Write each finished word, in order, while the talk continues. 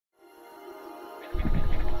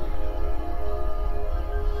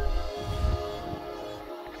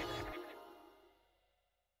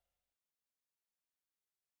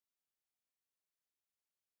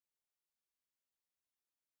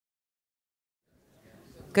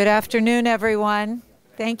Good afternoon, everyone.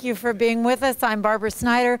 Thank you for being with us. I'm Barbara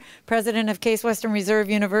Snyder, president of Case Western Reserve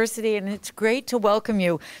University, and it's great to welcome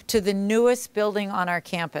you to the newest building on our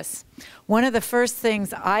campus. One of the first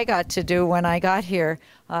things I got to do when I got here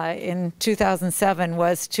in 2007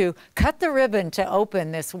 was to cut the ribbon to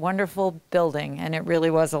open this wonderful building, and it really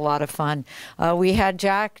was a lot of fun. We had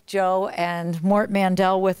Jack, Joe, and Mort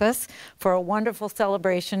Mandel with us for a wonderful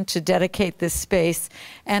celebration to dedicate this space.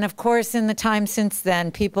 And of course, in the time since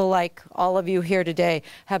then, people like all of you here today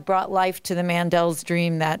have brought life to the Mandel's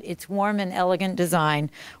dream that its warm and elegant design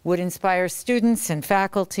would inspire students and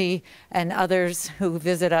faculty and others who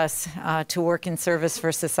visit us to work in service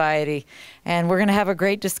for society. And we're going to have a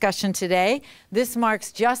great discussion today. This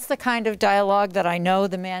marks just the kind of dialogue that I know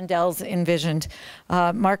the Mandels envisioned.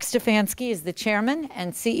 Marc Stefanski is the chairman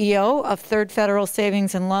and CEO of Third Federal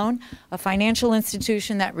Savings and Loan, a financial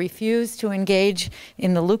institution that refused to engage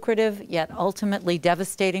in the lucrative yet ultimately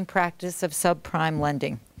devastating practice of subprime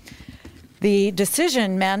lending. The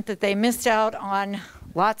decision meant that they missed out on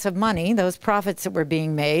lots of money, those profits that were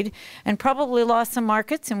being made, and probably lost some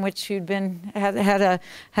markets in which you'd had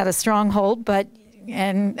a stronghold. But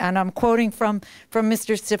and I'm quoting from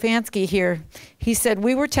Mr. Stefanski here. He said,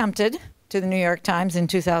 "We were tempted," to the New York Times in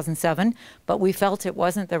 2007, "but we felt it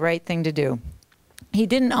wasn't the right thing to do." He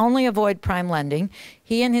didn't only avoid prime lending.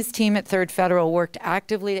 He and his team at Third Federal worked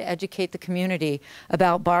actively to educate the community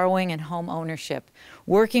about borrowing and home ownership.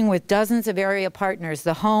 Working with dozens of area partners,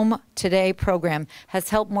 the Home Today program has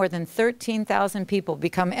helped more than 13,000 people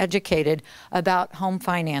become educated about home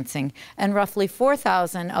financing, and roughly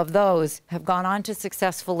 4,000 of those have gone on to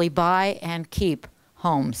successfully buy and keep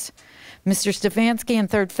homes. Mr. Stefanski and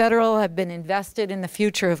Third Federal have been invested in the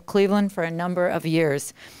future of Cleveland for a number of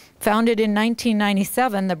years. Founded in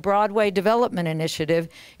 1997, the Broadway Development Initiative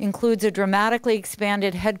includes a dramatically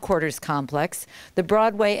expanded headquarters complex, the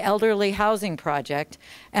Broadway Elderly Housing Project,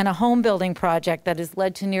 and a home building project that has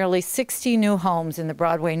led to nearly 60 new homes in the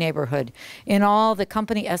Broadway neighborhood. In all, the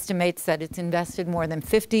company estimates that it's invested more than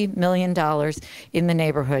 $50 million in the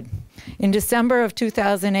neighborhood. In December of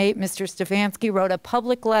 2008, Mr. Stefanski wrote a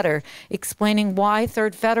public letter explaining why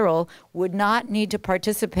Third Federal would not need to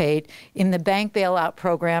participate in the bank bailout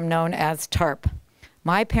program known as TARP.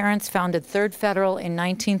 "My parents founded Third Federal in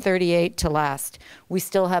 1938 to last. We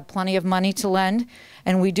still have plenty of money to lend,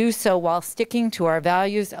 and we do so while sticking to our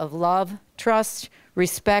values of love, trust,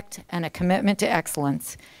 respect, and a commitment to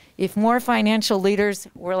excellence. If more financial leaders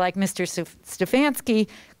were like Mr. Stefanski,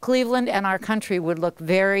 Cleveland and our country would look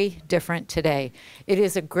very different today." It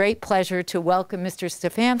is a great pleasure to welcome Mr.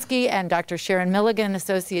 Stefanski and Dr. Sharon Milligan,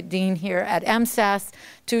 Associate Dean here at MSAS,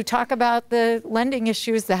 to talk about the lending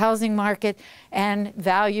issues, the housing market, and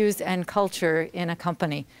values and culture in a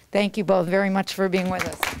company. Thank you both very much for being with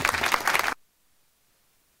us.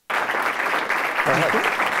 Thank you.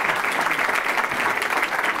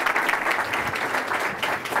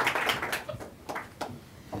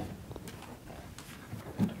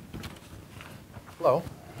 Hello.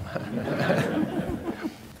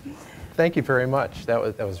 Thank you very much.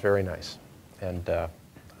 That was very nice, and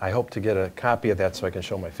I hope to get a copy of that so I can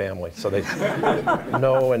show my family, so they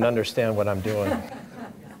know and understand what I'm doing.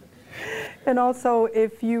 And also,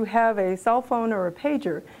 if you have a cell phone or a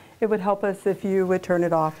pager, it would help us if you would turn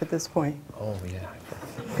it off at this point. Oh yeah.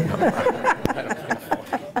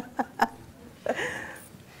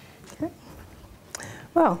 Okay.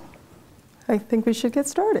 Well, I think we should get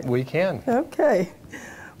started. We can. Okay.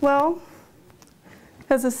 Well,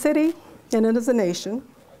 as a city and as a nation,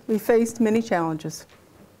 we faced many challenges.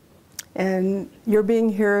 And your being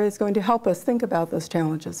here is going to help us think about those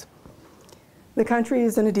challenges. The country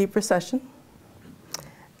is in a deep recession.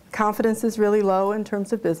 Confidence is really low in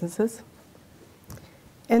terms of businesses.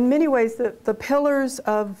 In many ways, the pillars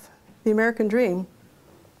of the American dream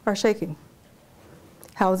are shaking.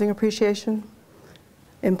 Housing appreciation,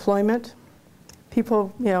 employment.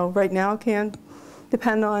 People, right now can't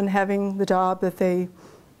depend on having the job that they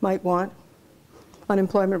might want.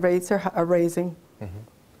 Unemployment rates are rising.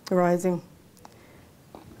 Or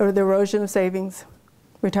the erosion of savings.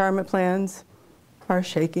 Retirement plans are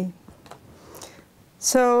shaky.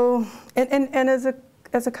 So, and as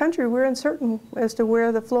a country, we're uncertain as to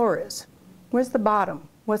where the floor is. Where's the bottom?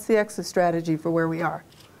 What's the exit strategy for where we are?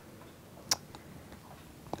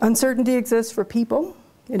 Uncertainty exists for people.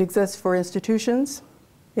 It exists for institutions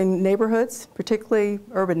in neighborhoods, particularly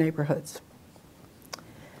urban neighborhoods.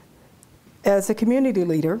 As a community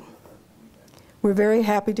leader, we're very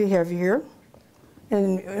happy to have you here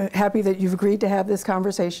and happy that you've agreed to have this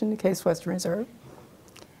conversation in Case Western Reserve.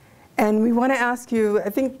 And we want to ask you,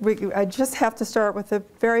 I just have to start with a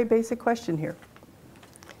very basic question here.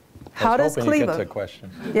 How does hoping you get to Cleveland? the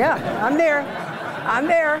question. Yeah, I'm there. I'm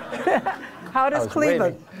there. How does was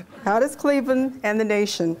Cleveland? waiting. How does Cleveland and the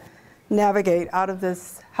nation navigate out of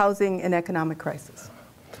this housing and economic crisis?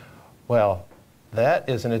 Well, that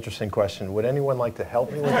is an interesting question. Would anyone like to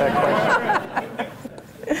help me with that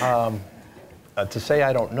question? To say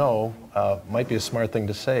I don't know might be a smart thing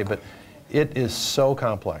to say, but it is so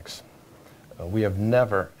complex. We have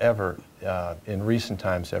never, ever, in recent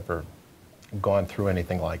times, ever gone through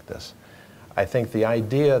anything like this. I think the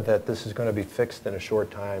idea that this is going to be fixed in a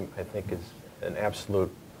short time, I think, is an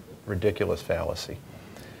absolute ridiculous fallacy.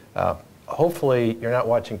 Hopefully, you're not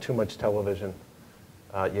watching too much television.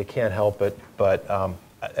 You can't help it, but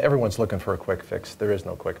everyone's looking for a quick fix. There is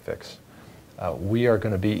no quick fix. We are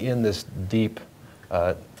going to be in this deep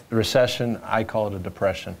recession. I call it a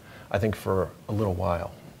depression, I think, for a little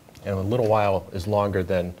while. And a little while is longer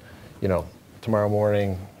than, you know, tomorrow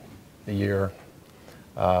morning, a year.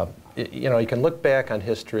 You know, you can look back on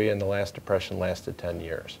history, and the last depression lasted 10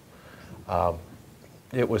 years.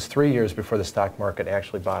 It was 3 years before the stock market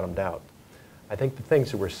actually bottomed out. I think the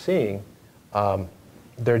things that we're seeing,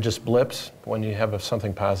 they're just blips when you have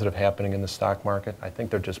something positive happening in the stock market. I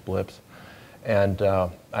think they're just blips. And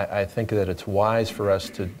I think that it's wise for us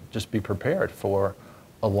to just be prepared for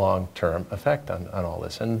a long-term effect on all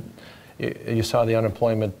this. And you saw the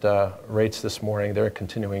unemployment rates this morning. They're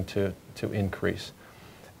continuing to increase.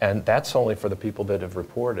 And that's only for the people that have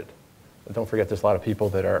reported. But don't forget, there's a lot of people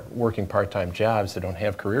that are working part-time jobs that don't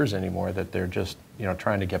have careers anymore, that they're just, you know,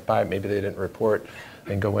 trying to get by. Maybe they didn't report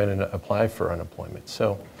and go in and apply for unemployment.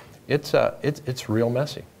 So it's real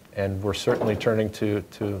messy. And we're certainly turning to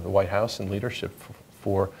the White House and leadership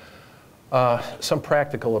for some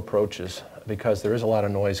practical approaches, because there is a lot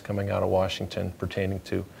of noise coming out of Washington pertaining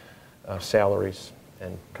to salaries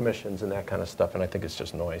and commissions and that kind of stuff, and I think it's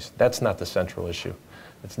just noise. That's not the central issue.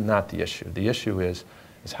 It's not the issue. The issue is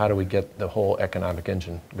how do we get the whole economic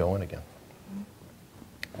engine going again?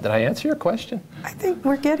 Did I answer your question? I think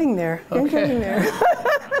we're getting there. Okay. We're getting there.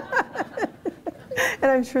 And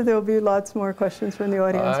I'm sure there will be lots more questions from the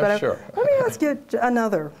audience. I'm sure. Let me ask you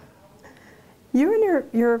another. You and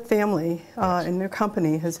your family and your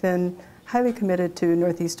company has been highly committed to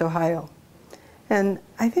Northeast Ohio. And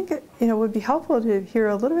I think it would be helpful to hear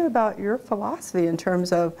a little bit about your philosophy in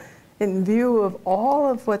terms of, in view of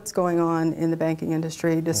all of what's going on in the banking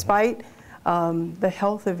industry, despite the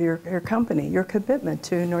health of your company, your commitment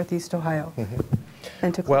to Northeast Ohio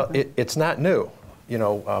and to Cleveland. Well, it's not new. You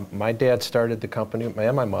know, my dad started the company,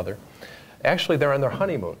 and my mother. Actually, they're on their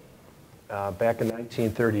honeymoon back in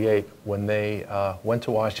 1938 when they went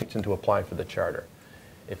to Washington to apply for the charter.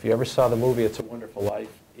 If you ever saw the movie It's a Wonderful Life,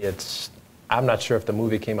 I'm not sure if the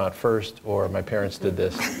movie came out first or my parents did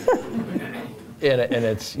this. and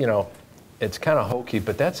it's, you know, it's kind of hokey,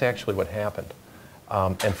 but that's actually what happened.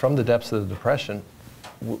 And from the depths of the Depression,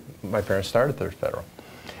 my parents started Third Federal.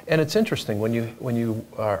 And it's interesting, when you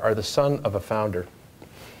are the son of a founder,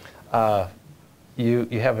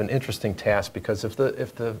 you have an interesting task, because if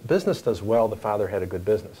the business does well, the father had a good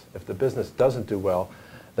business. If the business doesn't do well,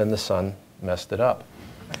 then the son messed it up.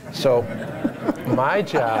 So my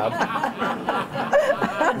job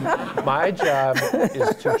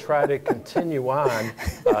is to try to continue on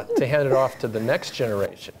to hand it off to the next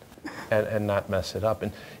generation and not mess it up.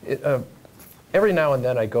 And every now and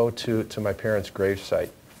then I go to my parents'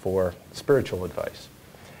 gravesite for spiritual advice.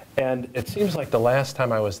 And it seems like the last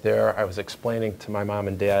time I was there, I was explaining to my mom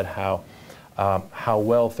and dad how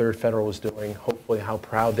well Third Federal was doing, hopefully how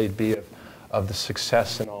proud they'd be of the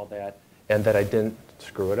success and all that, and that I didn't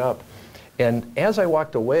screw it up. And as I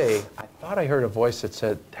walked away, I thought I heard a voice that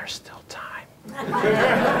said, "There's still time."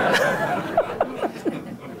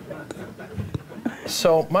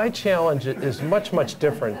 So my challenge is much, much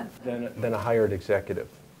different than a hired executive.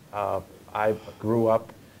 I grew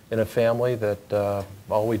up in a family that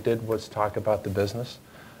all we did was talk about the business.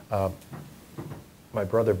 My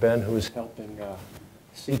brother Ben, who's helping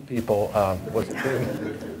seat people, was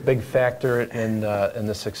a big factor in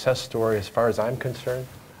the success story as far as I'm concerned.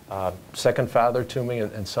 Second father to me,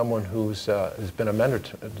 and someone who's been a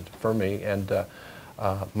mentor for me and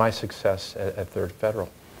my success at Third Federal.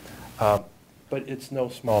 But it's no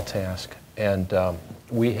small task, and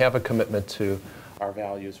we have a commitment to our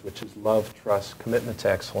values, which is love, trust, commitment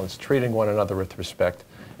to excellence, treating one another with respect,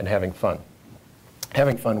 and having fun.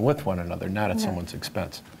 Having fun with one another, not at someone's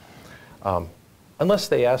expense. Unless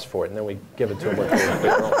they ask for it, and then we give it to them with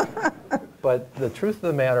their own. But the truth of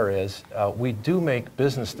the matter is, we do make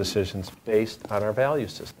business decisions based on our value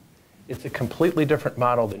system. It's a completely different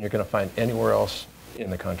model than you're going to find anywhere else in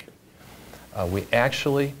the country. We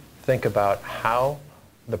actually think about how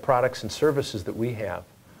the products and services that we have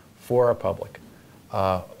for our public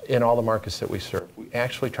in all the markets that we serve. We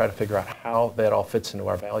actually try to figure out how that all fits into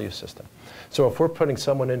our value system. So if we're putting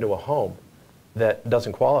someone into a home that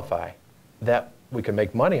doesn't qualify, that we can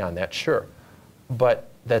make money on that, sure. But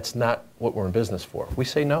that's not what we're in business for. We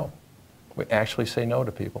say no. We actually say no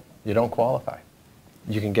to people. You don't qualify.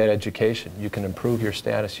 You can get education. You can improve your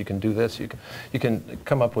status. You can do this. You can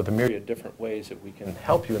come up with a myriad of different ways that we can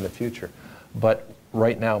help you in the future. But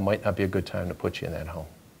right now might not be a good time to put you in that home.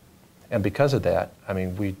 And because of that, I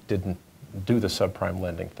mean, we didn't do the subprime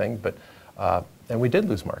lending thing, but and we did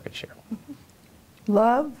lose market share.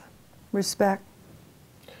 Love, respect,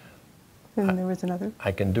 and there was another.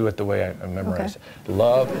 I can do it the way I memorized it.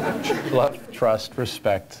 Love, trust,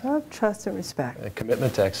 respect. Love, trust, and respect. And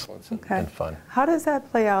commitment to excellence and fun. How does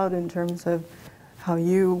that play out in terms of how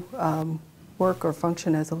you work or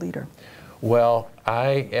function as a leader? Well,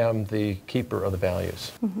 I am the keeper of the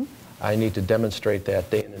values. I need to demonstrate that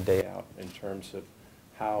day in and day out in terms of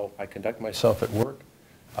how I conduct myself at work.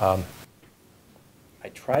 I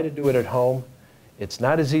try to do it at home. It's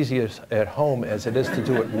not as easy at home as it is to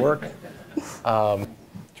do at work.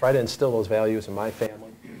 Try to instill those values in my family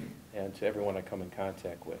and to everyone I come in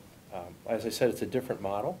contact with. As I said, it's a different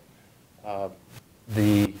model.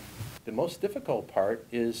 The most difficult part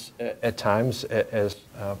is at times, as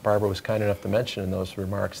Barbara was kind enough to mention in those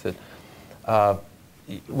remarks, that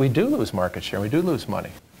we do lose market share, we do lose money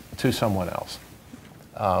to someone else,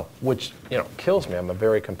 which kills me. I'm a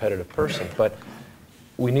very competitive person, but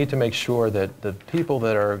we need to make sure that the people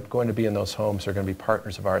that are going to be in those homes are going to be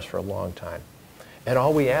partners of ours for a long time. And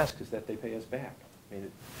all we ask is that they pay us back. I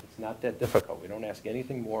mean, it's not that difficult. We don't ask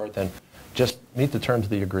anything more than just meet the terms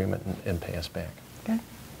of the agreement and pay us back. Okay.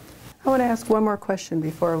 I want to ask one more question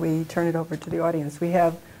before we turn it over to the audience. We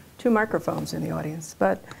have 2 microphones in the audience,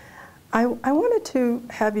 but I wanted to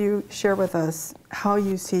have you share with us how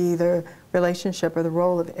you see the relationship or the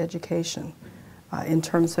role of education in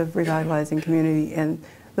terms of revitalizing community and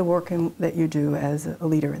the work that you do as a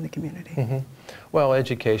leader in the community. Well,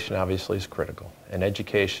 education obviously is critical, and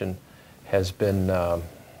education has been, well,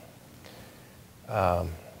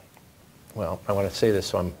 I want to say this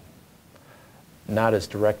so I'm not as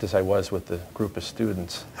direct as I was with the group of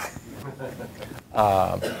students.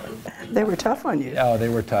 They were tough on you. Oh, they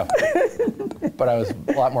were tough. But I was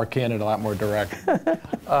a lot more candid, a lot more direct.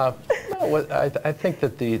 No, I think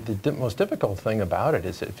that the most difficult thing about it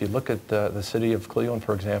is if you look at the city of Cleveland,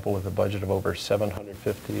 for example, with a budget of over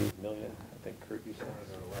 $750 million, I think Kurt, you said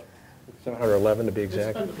 711 to be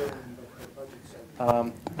exact.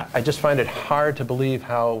 I just find it hard to believe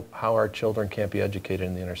how our children can't be educated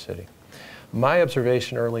in the inner city. My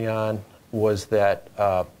observation early on was that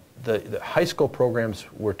the high school programs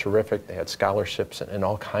were terrific. They had scholarships and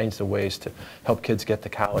all kinds of ways to help kids get to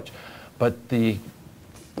college. But the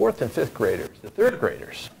 4th and 5th graders, the 3rd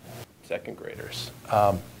graders, 2nd graders,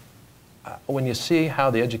 when you see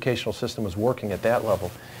how the educational system was working at that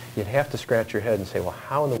level, you'd have to scratch your head and say, well,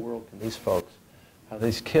 how in the world can these folks, how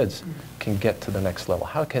these kids can get to the next level?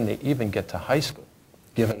 How can they even get to high school,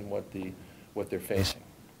 given what they're facing?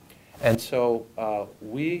 And so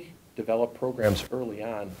we developed programs early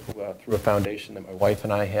on through a foundation that my wife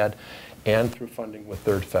and I had, and through funding with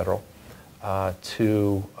 3rd Federal,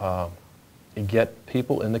 to get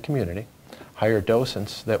people in the community, hire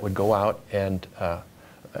docents that would go out and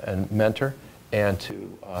mentor and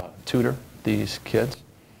to tutor these kids.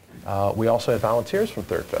 We also had volunteers from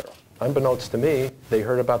 3rd Federal. Unbeknownst to me, they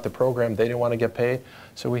heard about the program, they didn't want to get paid,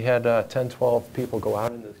 so we had 10, 12 people go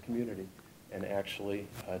out into the community and actually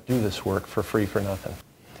do this work for free, for nothing,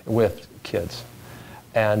 with kids.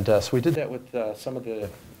 And so we did that with some of the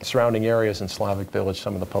surrounding areas in Slavic Village,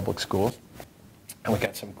 some of the public schools. And we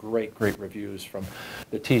got some great reviews from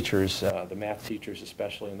the teachers, the math teachers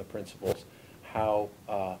especially, and the principals, how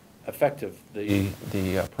effective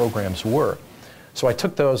the programs were. So I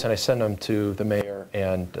took those and I sent them to the mayor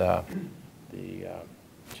and the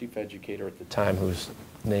chief educator at the time, whose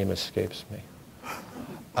name escapes me.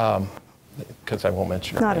 Because I won't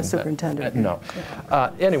mention her Not name, a superintendent. No.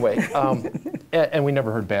 Anyway, and we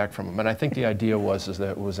never heard back from him. And I think the idea was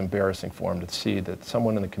that it was embarrassing for him to see that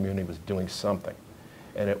someone in the community was doing something.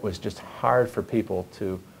 And it was just hard for people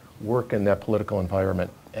to work in that political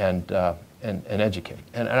environment and educate.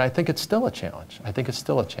 And I think it's still a challenge. I think it's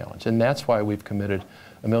still a challenge. And that's why we've committed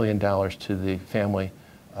 $1 million to the Family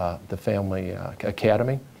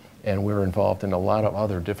Academy. And we're involved in a lot of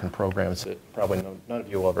other different programs that probably none of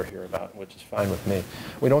you will ever hear about, which is fine with me.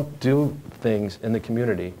 We don't do things in the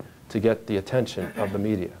community to get the attention of the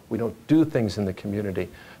media. We don't do things in the community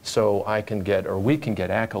so I can get, or we can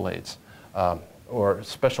get accolades, or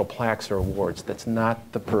special plaques or awards. That's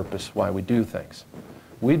not the purpose why we do things.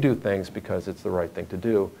 We do things because it's the right thing to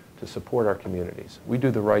do to support our communities. We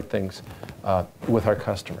do the right things with our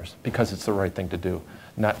customers because it's the right thing to do,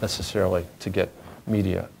 not necessarily to get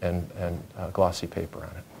media and glossy paper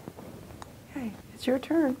on it. Okay, it's your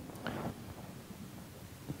turn.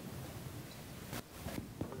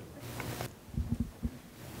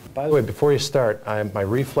 By the way, before you start, my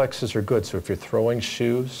reflexes are good, so if you're throwing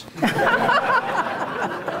shoes, I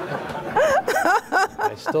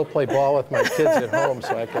still play ball with my kids at home,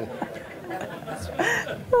 so I can.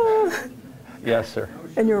 Yes, sir.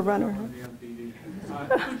 And you're a runner.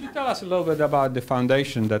 Could you tell us a little bit about the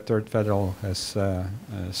foundation that Third Federal has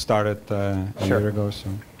started a year ago? So.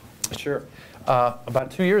 Sure.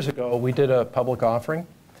 About 2 years ago, we did a public offering,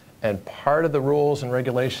 and part of the rules and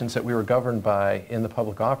regulations that we were governed by in the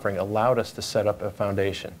public offering allowed us to set up a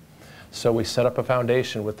foundation. So we set up a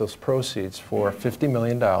foundation with those proceeds for $50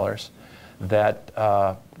 million that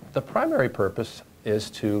the primary purpose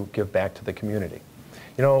is to give back to the community.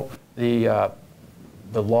 You know, the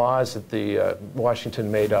laws that the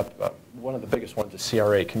Washington made up, one of the biggest ones is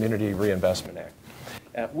CRA, Community Reinvestment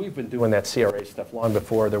Act. We've been doing that CRA stuff long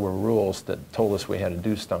before there were rules that told us we had to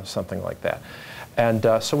do something like that. And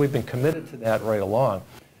so we've been committed to that right along.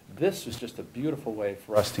 This is just a beautiful way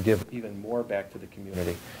for us to give even more back to the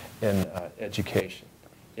community in education,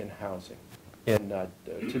 in housing,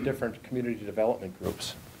 to different community development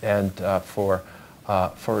groups, and for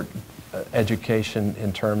education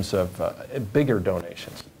in terms of bigger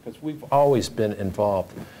donations. Because we've always been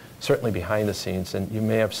involved, certainly behind the scenes, and you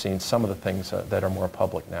may have seen some of the things that are more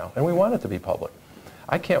public now. And we want it to be public.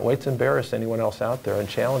 I can't wait to embarrass anyone else out there and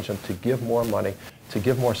challenge them to give more money, to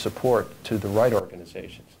give more support to the right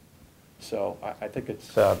organizations. So I think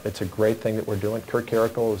it's a great thing that we're doing. Kurt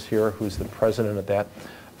Carrickle is here, who's the president of that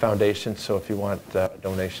foundation, so if you want a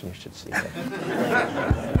donation, you should see him.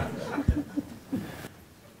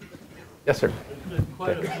 Yes, sir. There's been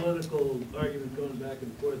quite a political argument going back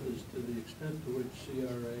and forth as to the extent to which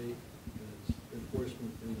CRA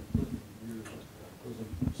enforcement in the Clinton years was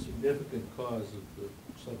a significant cause of the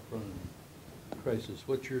subprime crisis.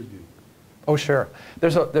 What's your view? Oh, sure.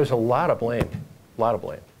 There's a lot of blame, a lot of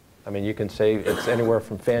blame. I mean, you can say it's anywhere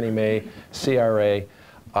from Fannie Mae, CRA,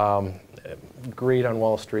 greed on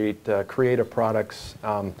Wall Street, creative products,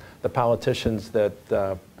 the politicians that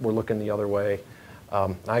were looking the other way.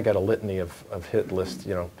 I got a litany of hit list,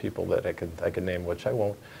 you know, people that I could name, which I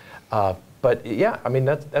won't. But yeah, I mean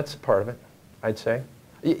that's part of it, I'd say.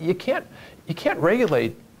 You can't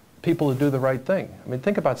regulate people to do the right thing. I mean,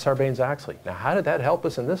 think about Sarbanes-Oxley. Now, how did that help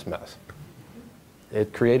us in this mess?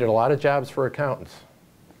 It created a lot of jobs for accountants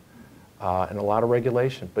and a lot of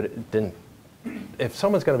regulation, but it didn't. If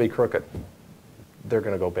someone's going to be crooked, they're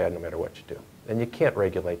going to go bad no matter what you do. And you can't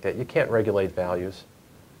regulate that. You can't regulate values.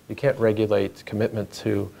 You can't regulate commitment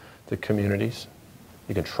to the communities.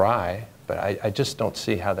 You can try, but I just don't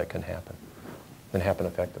see how that can happen and happen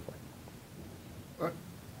effectively.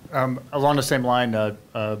 Along the same line,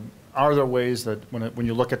 are there ways that when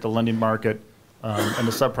you look at the lending market and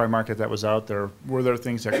the subprime market that was out there, were there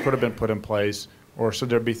things that could have been put in place, or should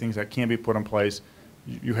there be things that can be put in place?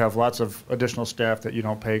 You have lots of additional staff that you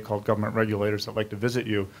don't pay called government regulators that like to visit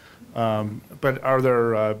you. But are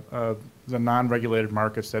there the non-regulated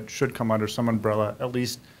markets that should come under some umbrella, at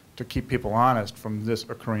least to keep people honest from this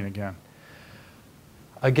occurring again?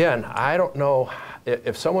 Again, I don't know.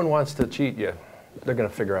 If someone wants to cheat you, they're going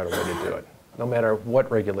to figure out a way to do it, no matter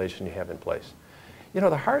what regulation you have in place. You know,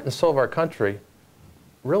 the heart and soul of our country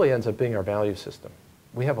really ends up being our value system.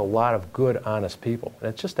 We have a lot of good, honest people, and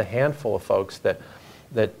it's just a handful of folks that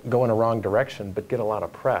go in a wrong direction but get a lot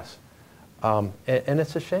of press. And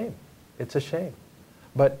it's a shame. It's a shame.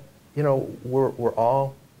 But, you know, we're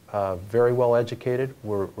all very well educated.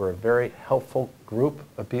 We're a very helpful group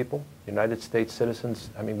of people, United States citizens.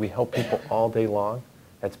 I mean, we help people all day long.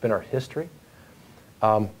 That's been our history.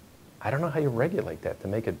 I don't know how you regulate that to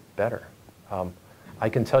make it better. I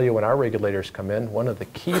can tell you when our regulators come in, one of the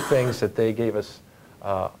key things that they gave us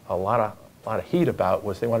a lot of heat about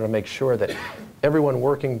was they wanted to make sure that everyone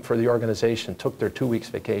working for the organization took their 2 weeks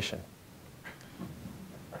vacation.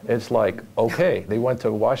 It's like, okay, they went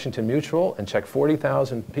to Washington Mutual and checked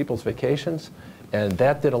 40,000 people's vacations, and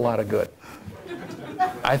that did a lot of good.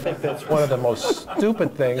 I think that's one of the most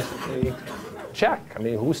stupid things they check. I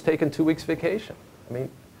mean, who's taking 2 weeks vacation? I mean,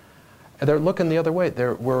 they're looking the other way.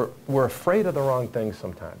 We're afraid of the wrong things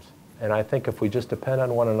sometimes. And I think if we just depend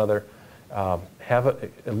on one another,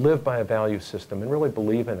 live by a value system and really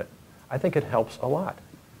believe in it, I think it helps a lot.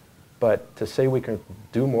 But to say we can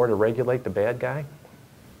do more to regulate the bad guy,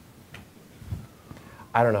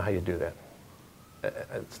 I don't know how you do that.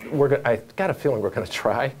 I got a feeling we're going to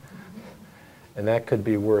try, and that could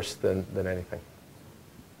be worse than anything.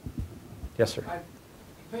 Yes, sir. I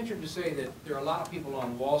venture to say that there are a lot of people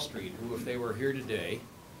on Wall Street who, if they were here today,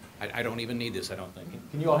 I don't even need this, I don't think.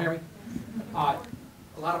 Can you all hear me? A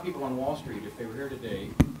lot of people on Wall Street, if they were here today,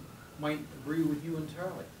 might agree with you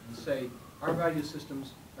entirely and say, our value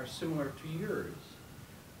systems are similar to yours.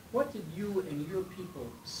 What did you and your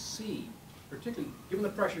people see, particularly given the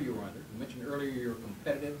pressure you were under? You mentioned earlier you were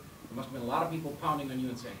competitive. There must have been a lot of people pounding on you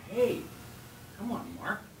and saying, hey, come on,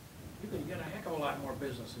 Mark. You can get a heck of a lot more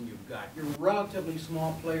business than you've got. You're a relatively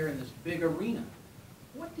small player in this big arena.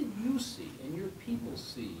 What did you see and your people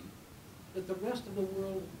see that the rest of the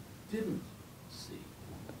world didn't see?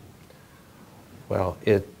 Well,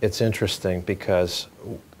 it's interesting because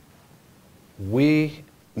we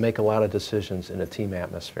make a lot of decisions in a team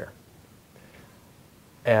atmosphere.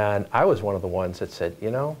 And I was one of the ones that said,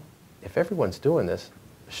 you know, if everyone's doing this,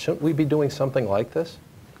 shouldn't we be doing something like this?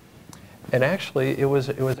 And actually, it was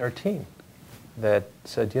our team that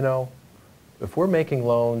said, you know, if we're making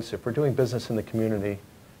loans, if we're doing business in the community,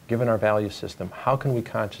 given our value system, how can we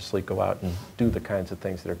consciously go out and do the kinds of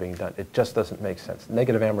things that are being done? It just doesn't make sense.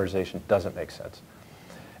 Negative amortization doesn't make sense.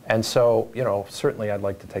 And so, you know, certainly I'd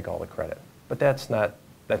like to take all the credit. But that's not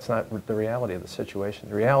the reality of the situation.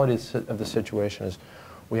 The reality of the situation is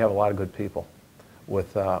we have a lot of good people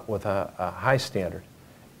with a high standard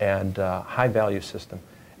and high value system.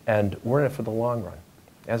 And we're in it for the long run.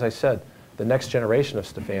 As I said, the next generation of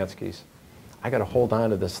Stefanskis, I got to hold on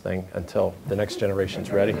to this thing until the next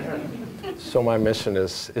generation's ready. So my mission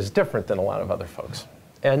is different than a lot of other folks.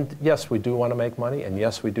 And yes, we do want to make money, and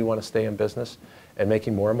yes, we do want to stay in business, and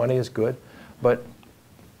making more money is good. But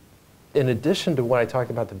in addition to what I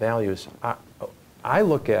talked about the values, I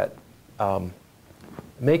look at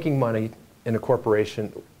making money in a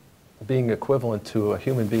corporation being equivalent to a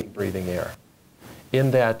human being breathing air.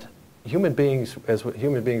 In that human beings,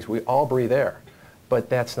 we all breathe air, but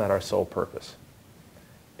that's not our sole purpose.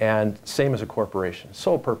 And same as a corporation.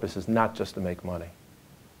 Sole purpose is not just to make money.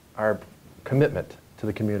 Our commitment to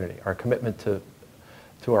the community, our commitment to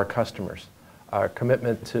our customers, our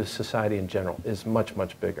commitment to society in general is much,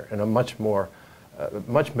 much bigger and a much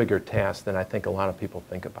bigger task than I think a lot of people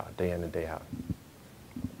think about day in and day out.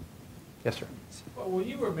 Yes, sir. Well, when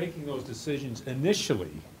you were making those decisions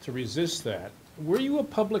initially to resist that, were you a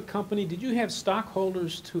public company? Did you have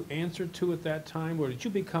stockholders to answer to at that time, or did you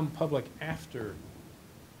become public after,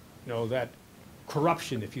 you know, that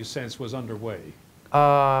corruption, if you sense, was underway?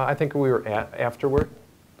 I think we were afterward.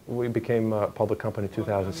 We became a public company in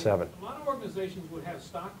 2007. A lot of organizations would have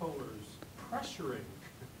stockholders pressuring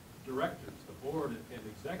directors, the board and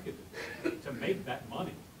executives, to make that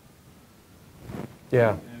money.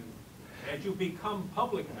 Yeah. And as you become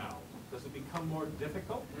public now, does it become more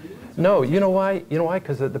difficult? Really? No, you know why? You know why?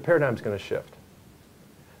 Because the paradigm's going to shift.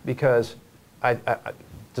 Because,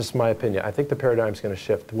 just my opinion, I think the paradigm's going to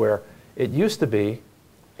shift where it used to be,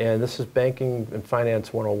 and this is Banking and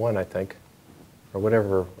Finance 101, I think, or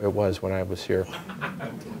whatever it was when I was here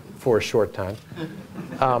for a short time,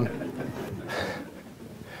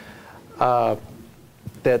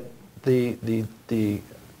 that the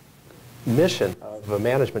mission of a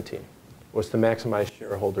management team was to maximize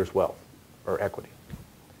shareholders' wealth or equity.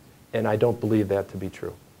 And I don't believe that to be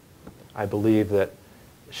true. I believe that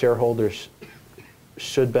shareholders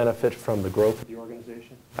should benefit from the growth of the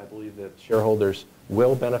organization. I believe that shareholders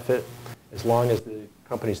will benefit as long as the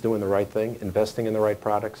company's doing the right thing, investing in the right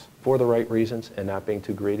products for the right reasons and not being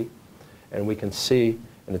too greedy. And we can see,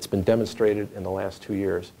 and it's been demonstrated in the last 2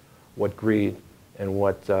 years, what greed and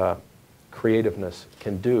what creativeness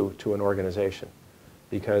can do to an organization.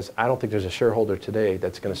 Because I don't think there's a shareholder today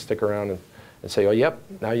that's going to stick around and say, oh, yep,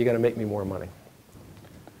 now you're going to make me more money.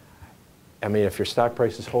 I mean, if your stock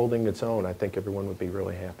price is holding its own, I think everyone would be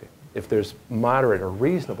really happy. If there's moderate or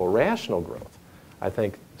reasonable, rational growth, I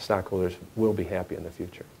think stockholders will be happy in the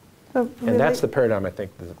future. And that's the paradigm, I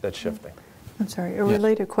think, that's shifting. I'm sorry, a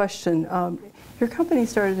related question. Your company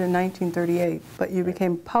started in 1938, but you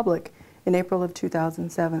became public in April of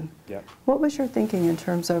 2007. Yep. What was your thinking in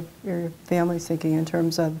terms of your family's thinking in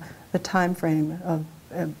terms of the time frame of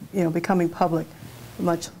becoming public,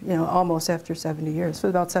 almost after 70 years? For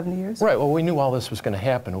about 70 years? Right. Well, we knew all this was going to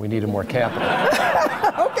happen, and we needed more capital.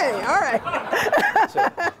 Okay. All right. So,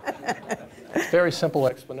 it's a very simple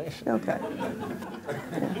explanation. Okay.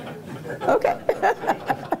 Okay.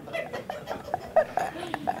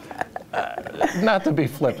 Not to be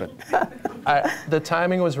flippant. The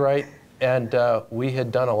timing was right. And we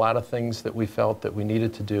had done a lot of things that we felt that we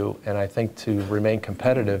needed to do, and I think to remain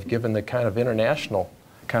competitive, given the kind of international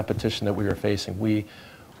competition that we were facing, we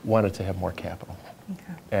wanted to have more capital.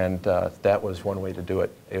 Okay. And that was one way to do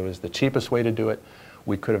it. It was the cheapest way to do it.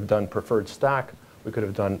 We could have done preferred stock. We could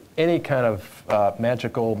have done any kind of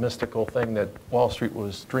magical, mystical thing that Wall Street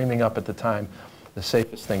was dreaming up at the time. The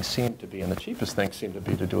safest thing seemed to be, and the cheapest thing seemed to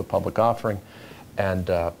be, to do a public offering. And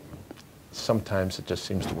sometimes it just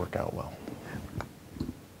seems to work out well.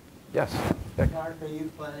 Yes? Mark, are you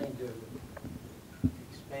planning to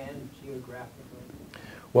expand geographically?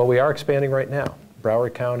 Well, we are expanding right now.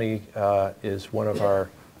 Broward County is one of our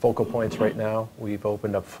focal points right now. We've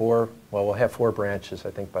opened up we'll have 4 branches,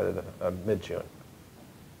 I think, by the mid-June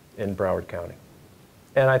in Broward County.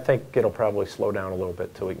 And I think it'll probably slow down a little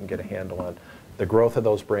bit till we can get a handle on the growth of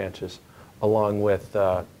those branches, along with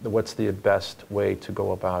what's the best way to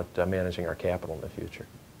go about managing our capital in the future.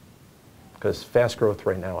 Because fast growth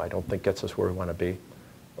right now, I don't think gets us where we want to be,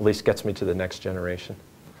 at least gets me to the next generation.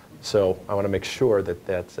 So I want to make sure that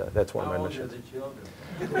that's one of my missions. How old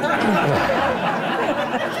are the children?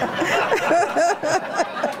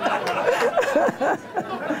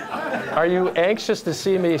 Are you anxious to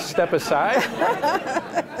see me step aside?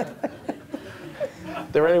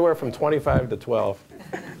 They're anywhere from 25 to 12.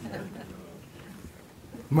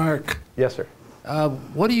 Mark, Yes, sir.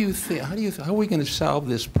 what do you think? How are we going to solve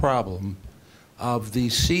this problem of the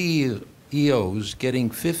CEOs getting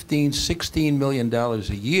 $15, $16 million a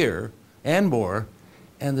year and more,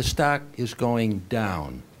 and the stock is going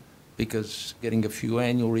down? Because getting a few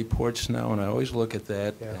annual reports now, and I always look at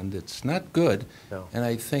that, Yeah. and it's not good. No. And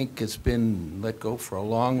I think it's been let go for a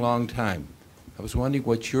long, long time. I was wondering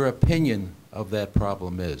what your opinion of that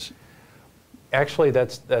problem is. Actually,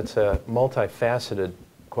 that's a multifaceted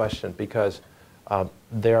question, because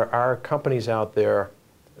there are companies out there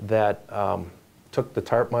that took the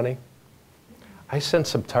TARP money. I sent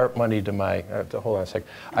some TARP money to my, hold on a sec.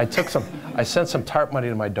 I sent some TARP money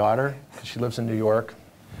to my daughter, because she lives in New York,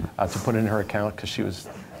 to put in her account, because she was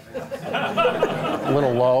a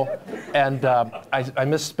little low. And I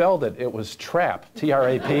misspelled it. It was TRAP,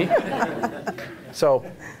 T-R-A-P. So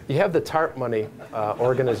you have the TARP money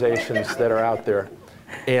organizations that are out there,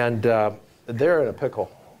 and they're in a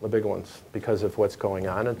pickle, the big ones, because of what's going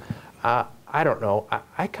on. And I don't know.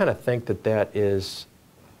 I kind of think that is,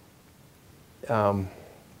 for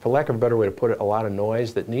lack of a better way to put it, a lot of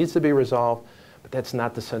noise that needs to be resolved, but that's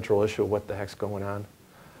not the central issue of what the heck's going on.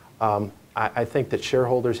 I think that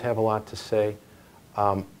shareholders have a lot to say.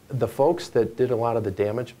 The folks that did a lot of the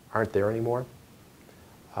damage aren't there anymore.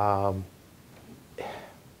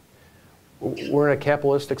 We're in a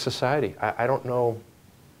capitalistic society. I don't know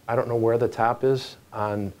where the top is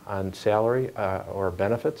on salary or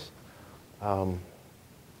benefits.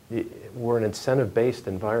 We're an incentive-based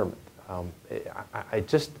environment. I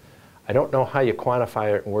don't know how you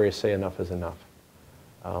quantify it and where you say enough is enough.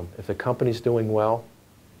 If the company's doing well,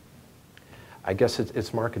 I guess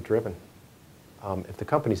it's market-driven. If the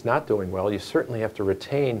company's not doing well, you certainly have to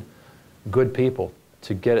retain good people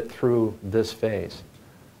to get it through this phase.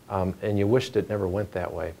 And you wished it never went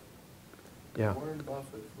that way. Yeah. Warren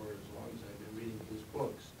Buffett, for as long as I've been reading his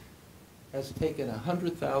books, has taken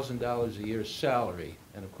 $100,000 a year salary,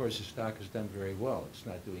 and of course the stock has done very well. It's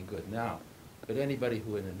not doing good now. But anybody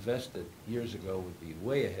who had invested years ago would be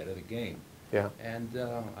way ahead of the game. Yeah. And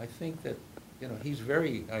I think that, he's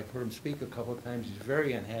very, I've heard him speak a couple of times, he's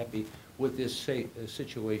very unhappy with this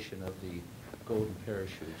situation of the golden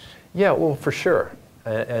parachutes. Yeah, well, for sure.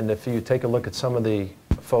 And if you take a look at some of the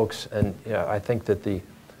folks, and I think that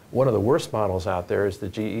one of the worst models out there is the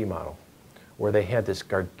GE model, where they had this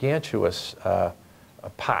gargantuous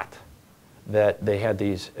pot that they had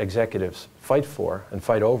these executives fight for and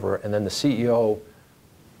fight over, and then the CEO,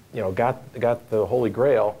 got the Holy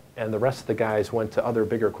Grail, and the rest of the guys went to other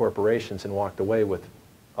bigger corporations and walked away with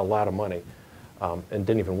a lot of money, and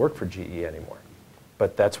didn't even work for GE anymore.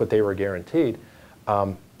 But that's what they were guaranteed.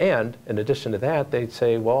 And in addition to that, they'd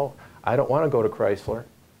say, well, I don't want to go to Chrysler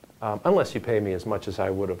unless you pay me as much as I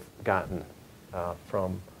would have gotten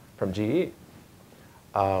from GE.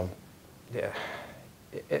 Yeah,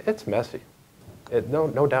 it's messy.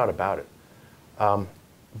 No doubt about it.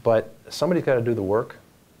 But somebody's got to do the work,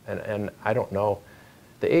 and I don't know.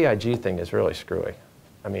 The AIG thing is really screwy.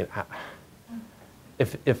 I mean,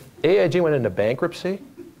 if AIG went into bankruptcy,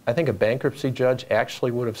 I think a bankruptcy judge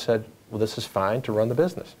actually would have said, well, this is fine to run the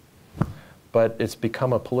business. But it's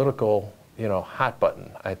become a political, hot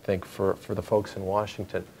button, I think, for the folks in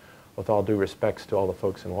Washington, with all due respects to all the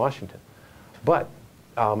folks in Washington. But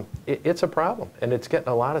it's a problem, and it's getting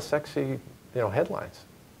a lot of sexy, headlines.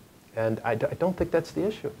 And I don't think that's the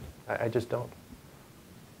issue. I just don't.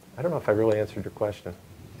 I don't know if I really answered your question.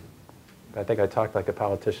 I think I talked like a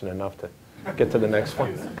politician enough to get to the next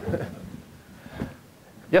one.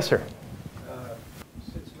 Yes, sir.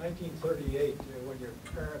 Since 1938, when your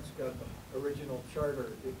parents got the original charter,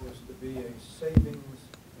 it was to be a savings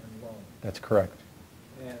and loan. That's correct.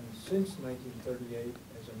 And since 1938,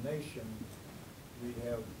 as a nation, we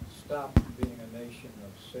have stopped being a nation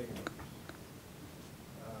of savers.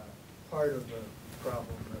 Part of the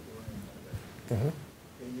problem that we're in today.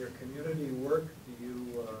 Mm-hmm. In your community work, do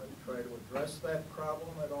you try to address that problem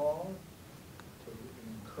at all? To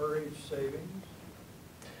encourage savings?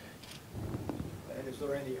 And is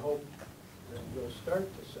there any hope that you'll start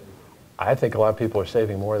to save? I think a lot of people are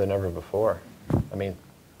saving more than ever before. I mean,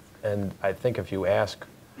 and I think if you ask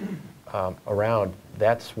around,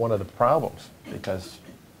 that's one of the problems, because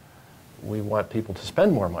we want people to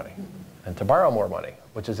spend more money and to borrow more money,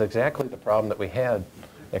 which is exactly the problem that we had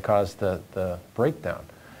that caused the breakdown.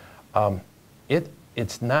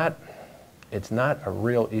 It's not a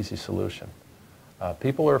real easy solution.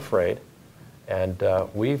 People are afraid, and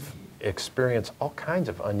we've experienced all kinds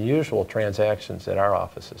of unusual transactions at our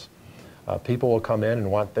offices. People will come in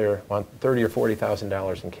and want $30,000 or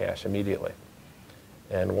 $40,000 in cash immediately,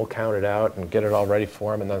 and we'll count it out and get it all ready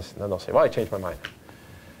for them, and then they'll say, "Well, I changed my mind,"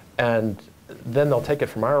 and then they'll take it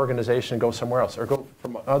from our organization and go somewhere else, or go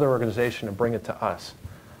from another organization and bring it to us.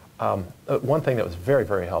 One thing that was very,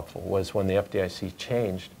 very helpful was when the FDIC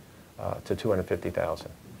changed to $250,000. Did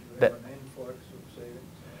you have an influx of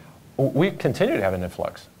savings? We continue to have an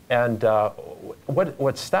influx. And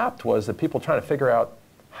what stopped was that people trying to figure out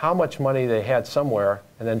how much money they had somewhere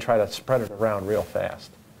and then try to spread it around real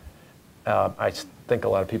fast. I think a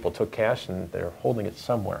lot of people took cash and they're holding it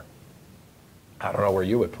somewhere. I don't know where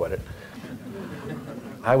you would put it.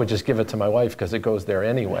 I would just give it to my wife because it goes there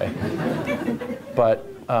anyway. But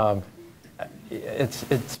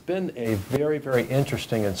it's been a very, very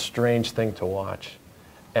interesting and strange thing to watch.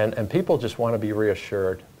 And people just want to be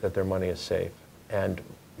reassured that their money is safe. And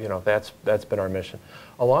you know, that's been our mission.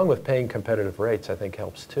 Along with paying competitive rates, I think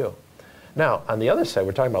helps too. Now, on the other side,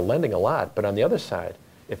 we're talking about lending a lot, but on the other side,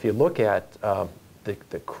 if you look at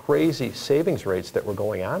the crazy savings rates that were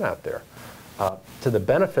going on out there, to the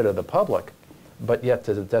benefit of the public, but yet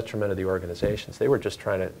to the detriment of the organizations. They were just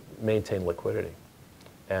trying to maintain liquidity.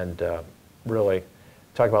 And really,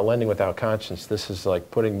 talk about lending without conscience. This is like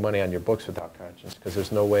putting money on your books without conscience, because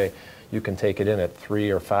there's no way you can take it in at 3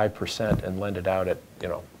 or 5% and lend it out at, you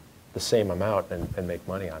know, the same amount and make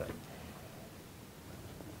money on it.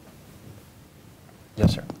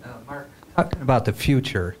 Yes, sir. Mark, talking about the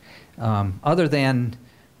future, other than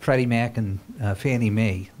Freddie Mac and Fannie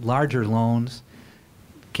Mae, larger loans,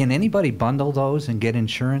 can anybody bundle those and get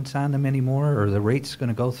insurance on them anymore, or are the rates going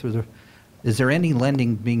to go through the... Is there any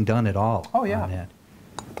lending being done at all? Oh, yeah. On that?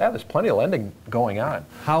 Yeah, there's plenty of lending going on.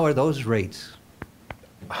 How are those rates?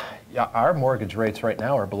 Yeah, our mortgage rates right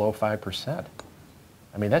now are below 5%.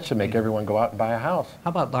 I mean, that should make everyone go out and buy a house. How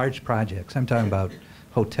about large projects? I'm talking about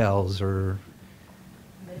hotels or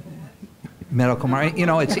medical market. You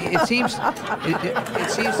know, it seems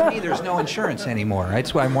to me there's no insurance anymore.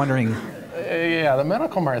 That's why I'm wondering. Yeah, the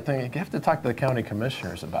medical market thing, you have to talk to the county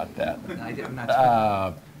commissioners about that. I'm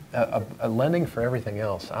not a lending for everything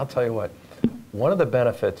else. I'll tell you what, one of the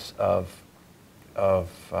benefits of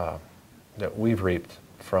that we've reaped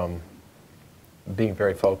from being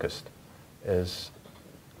very focused is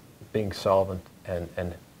being solvent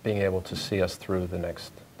and being able to see us through the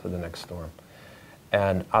next storm.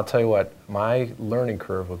 And I'll tell you what, my learning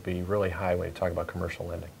curve would be really high when you talk about commercial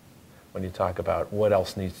lending, when you talk about what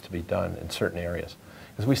else needs to be done in certain areas,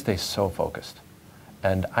 because we stay so focused.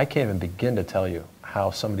 And I can't even begin to tell you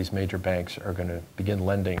how some of these major banks are going to begin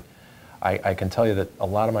lending. I can tell you that a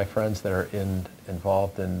lot of my friends that are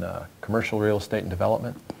involved in commercial real estate and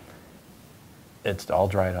development, it's all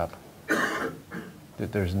dried up.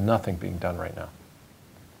 There's nothing being done right now.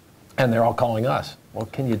 And they're all calling us. Well,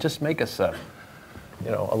 can you just make us a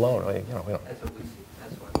loan? You know, we don't. That's what we see.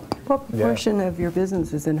 That's what What proportion of your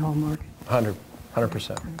business is in home market?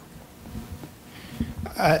 100%.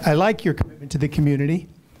 I like your commitment to the community.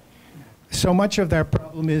 So much of that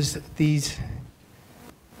problem is that these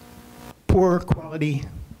poor quality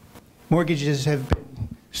mortgages have been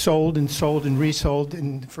sold and resold,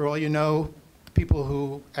 and for all you know, people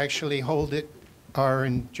who actually hold it are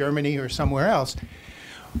in Germany or somewhere else.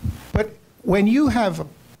 But when you have a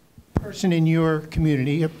person in your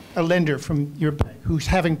community, a lender from your bank, who's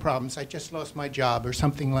having problems, I just lost my job or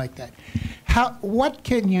something like that, what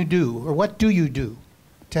can you do, or what do you do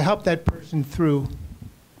to help that person through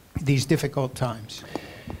these difficult times?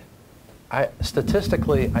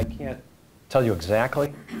 Statistically, I can't tell you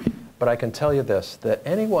exactly, But I can tell you this, that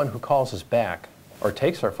anyone who calls us back or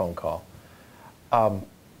takes our phone call,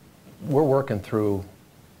 we're working through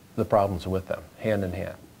the problems with them, hand in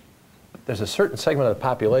hand. There's a certain segment of the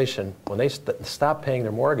population, when they stop paying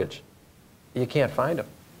their mortgage, you can't find them.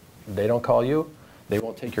 They don't call you, they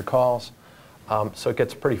won't take your calls, so it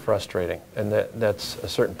gets pretty frustrating, and that's a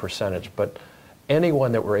certain percentage. But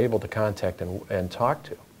anyone that we're able to contact and talk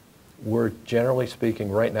to, we're generally speaking,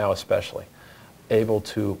 right now especially, able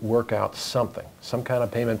to work out something, some kind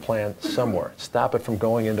of payment plan somewhere, stop it from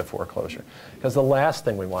going into foreclosure. Because the last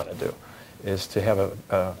thing we want to do is to have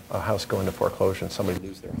a house go into foreclosure and somebody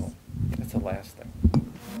lose their home. That's the last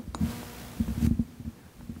thing.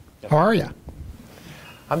 How are you?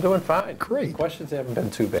 I'm doing fine. Great. Questions haven't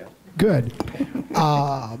been too bad. Good.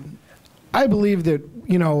 I believe that,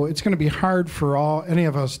 you know, it's going to be hard for any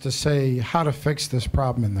of us to say how to fix this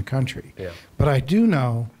problem in the country. Yeah. But I do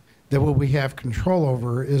know that what we have control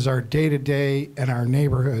over is our day-to-day and our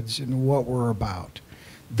neighborhoods and what we're about.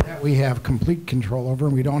 That we have complete control over,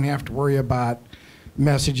 and we don't have to worry about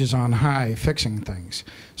messages on high fixing things.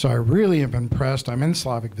 So I really am impressed. I'm in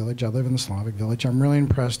Slavic Village. I live in the Slavic Village. I'm really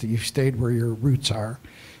impressed that you've stayed where your roots are.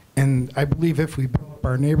 And I believe if we build up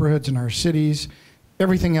our neighborhoods and our cities,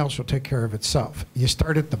 everything else will take care of itself. You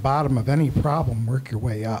start at the bottom of any problem, work your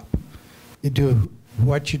way up. You do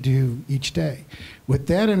what you do each day. With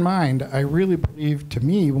that in mind, I really believe, to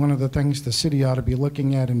me, one of the things the city ought to be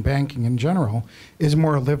looking at in banking in general is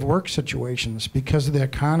more live-work situations. Because of the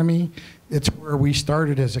economy, it's where we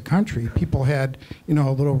started as a country. People had, you know,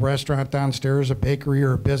 a little restaurant downstairs, a bakery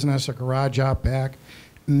or a business, a garage out back.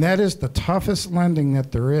 And that is the toughest lending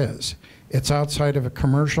that there is. It's outside of a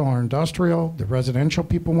commercial or industrial. The residential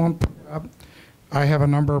people won't pick it up. I have a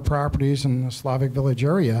number of properties in the Slavic Village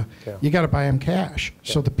area. Yeah. You got to buy them cash.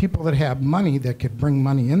 Yeah. So the people that have money that could bring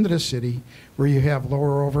money into the city, where you have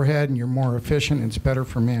lower overhead and you're more efficient and it's better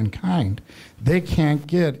for mankind, they can't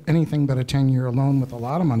get anything but a 10-year loan with a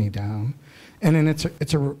lot of money down. And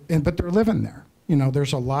then but they're living there. You know,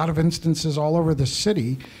 there's a lot of instances all over the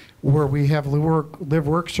city where we have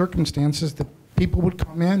live-work circumstances that people would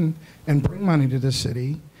come in and bring money to the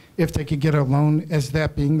city if they could get a loan as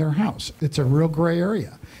that being their house. It's a real gray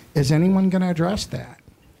area. Is anyone going to address that?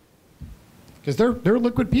 Because they're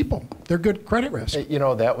liquid people. They're good credit risk. You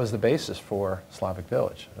know, that was the basis for Slavic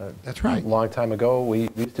Village. That's right. A long time ago, we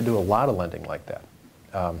used to do a lot of lending like that.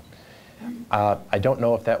 I don't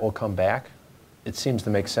know if that will come back. It seems to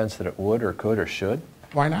make sense that it would or could or should.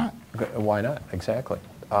 Why not? Why not? Exactly.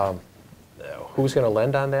 Who's going to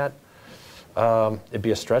lend on that? It'd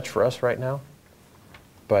be a stretch for us right now.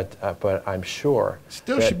 But I'm sure.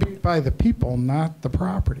 Still should be by the people, not the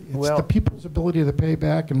property. It's the people's ability to pay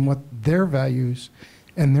back and what their values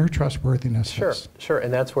and their trustworthiness is. Sure,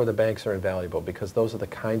 and that's where the banks are invaluable, because those are the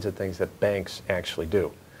kinds of things that banks actually do.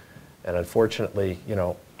 And unfortunately, you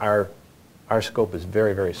know, our scope is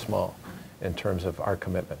very, very small in terms of our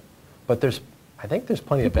commitment. But I think there's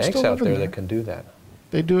plenty of banks out there that can do that.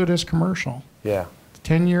 They do it as commercial. Yeah.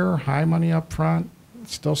 10-year, high money up front.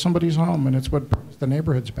 It's still somebody's home, and it's what brings the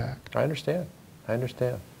neighborhoods back. I understand. I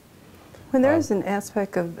understand. When there's an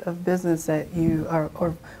aspect of business that you are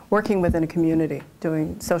or working within a community,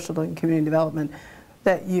 doing social and community development,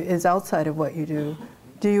 that is outside of what you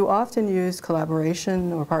do you often use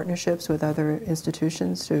collaboration or partnerships with other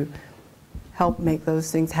institutions to help make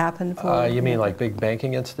those things happen for you mean like big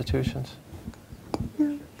banking institutions?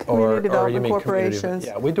 Yeah. Community development corporations.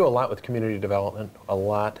 Yeah, we do a lot with community development, a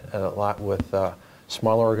lot with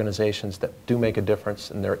smaller organizations that do make a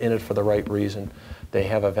difference, and they're in it for the right reason. They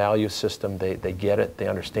have a value system. They get it. They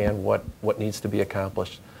understand what needs to be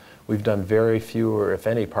accomplished. We've done very few, or if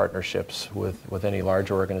any, partnerships with any large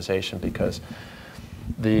organization, because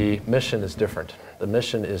the mission is different. The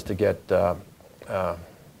mission is to get for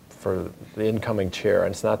the incoming chair,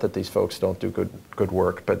 and it's not that these folks don't do good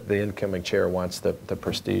work, but the incoming chair wants the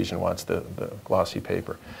prestige and wants the glossy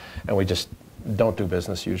paper, and we just don't do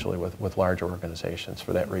business usually with large organizations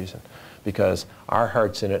for that reason, because our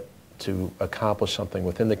heart's in it to accomplish something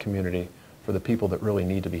within the community for the people that really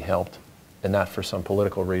need to be helped, and not for some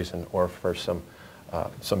political reason or for some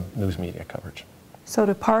news media coverage. So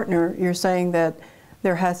to partner, you're saying that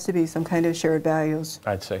there has to be some kind of shared values.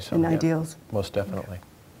 I'd say so. And yeah. ideals. Most definitely.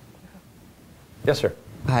 Yes, sir.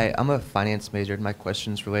 Hi, I'm a finance major, and my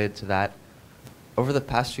question's related to that. Over the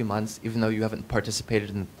past few months, even though you haven't participated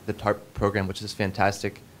in the TARP program, which is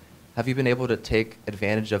fantastic, have you been able to take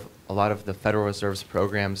advantage of a lot of the Federal Reserve's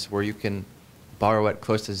programs where you can borrow at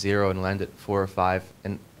close to 0 and lend at 4 or 5?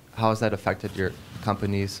 And how has that affected your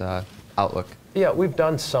company's outlook? Yeah, we've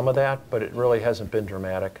done some of that, but it really hasn't been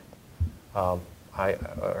dramatic.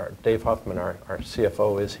 Dave Huffman, our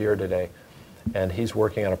CFO, is here today, and he's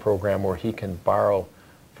working on a program where he can borrow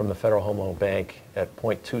from the Federal Home Loan Bank at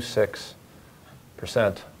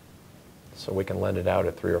 0.26%, so we can lend it out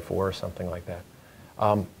at 3 or 4 or something like that.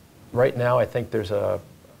 Right now, I think there's a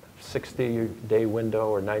 60-day window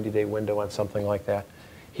or 90-day window on something like that.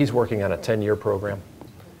 He's working on a 10-year program.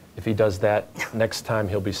 If he does that, next time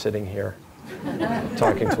he'll be sitting here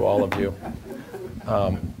talking to all of you.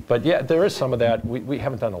 But yeah, there is some of that. We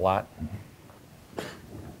haven't done a lot.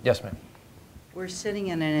 Yes, ma'am. We're sitting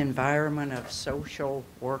in an environment of social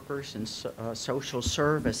workers and social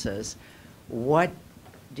services. What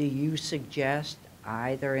do you suggest,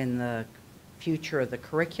 either in the future of the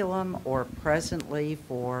curriculum or presently,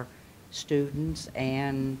 for students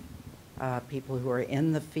and people who are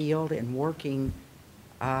in the field and working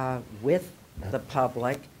with the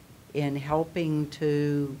public in helping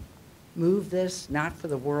to move this, not for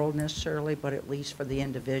the world necessarily, but at least for the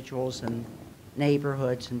individuals and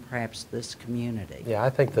neighborhoods and perhaps this community? Yeah, I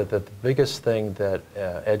think that the biggest thing that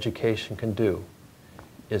education can do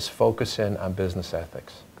is focus in on business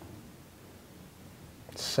ethics.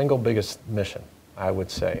 Single biggest mission, I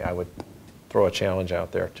would say, I would throw a challenge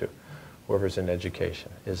out there to whoever's in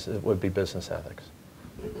education, would be business ethics.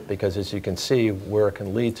 Because as you can see, where it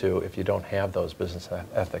can lead to if you don't have those business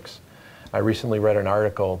ethics. I recently read an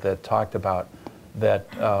article that talked about that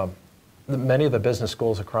many of the business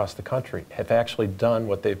schools across the country have actually done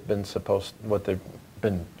what they've been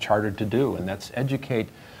chartered to do, and that's educate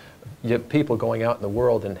people going out in the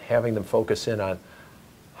world and having them focus in on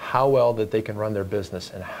how well that they can run their business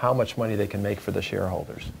and how much money they can make for the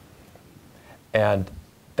shareholders. And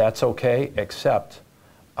that's okay, except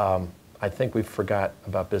I think we forgot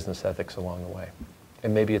about business ethics along the way.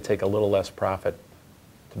 And maybe it take a little less profit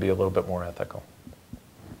to be a little bit more ethical.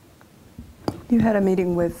 You had a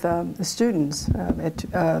meeting with the students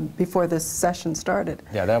before this session started.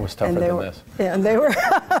 Yeah, that was tougher than this. Yeah, and they were.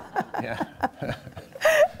 Yeah.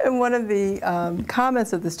 And one of the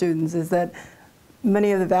comments of the students is that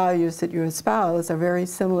many of the values that you espouse are very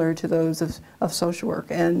similar to those of social work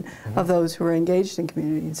and of those who are engaged in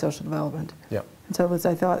community and social development. Yeah. And so it was,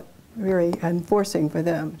 I thought, very enforcing for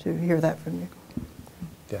them to hear that from you.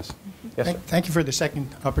 Yes. Yes, sir. Thank you for the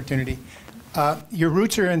second opportunity. Your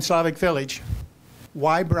roots are in Slavic Village.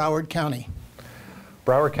 Why Broward County?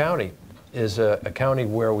 Broward County is a county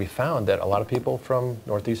where we found that a lot of people from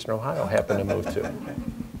northeastern Ohio happen to move to.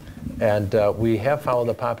 And we have followed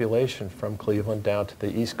the population from Cleveland down to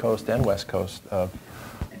the east coast and west coast of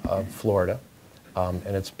Florida.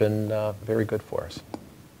 And it's been very good for us.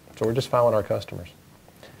 So we're just following our customers.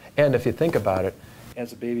 And if you think about it, as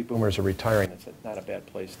the baby boomers are retiring, it's not a bad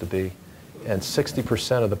place to be. And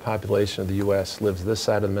 60% of the population of the U.S. lives this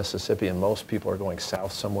side of the Mississippi, and most people are going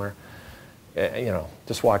south somewhere. You know,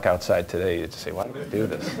 just walk outside today, you just say, why do we do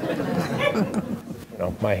this? You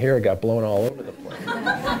know, my hair got blown all over the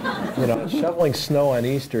place. You know, shoveling snow on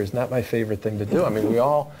Easter is not my favorite thing to do. I mean, we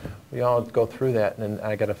all go through that, and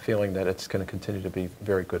I got a feeling that it's going to continue to be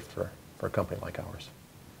very good for a company like ours.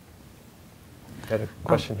 I had a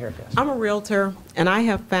question here. Yes. I'm a realtor, and I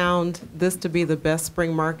have found this to be the best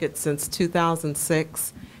spring market since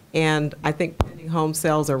 2006. And I think pending home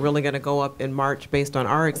sales are really going to go up in March based on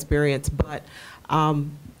our experience. But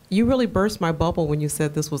you really burst my bubble when you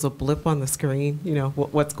said this was a blip on the screen, you know,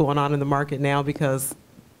 what's going on in the market now, because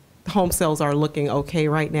home sales are looking okay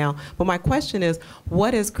right now. But my question is,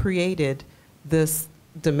 what has created this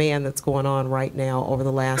demand that's going on right now over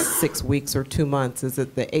the last 6 weeks or 2 months? Is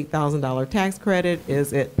it the $8,000 tax credit?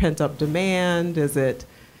 Is it pent-up demand? Is it,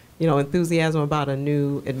 you know, enthusiasm about a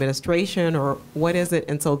new administration, or what is it?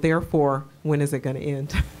 And so therefore, when is it going to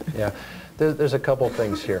end? Yeah, there's a couple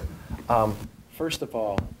things here. First of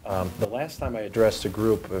all, the last time I addressed a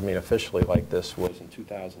group, I mean, officially like this, was in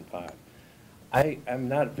 2005. I'm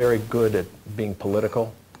not very good at being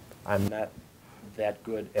political. I'm not that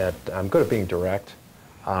good at, I'm good at being direct.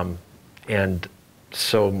 And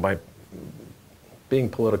so my being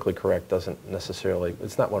politically correct doesn't necessarily,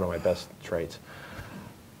 it's not one of my best traits.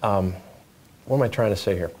 What am I trying to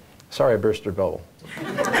say here? Sorry I burst your bubble.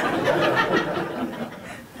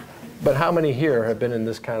 But how many here have been in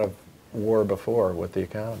this kind of war before with the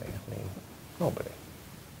economy? I mean, nobody.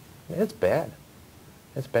 I mean, it's bad.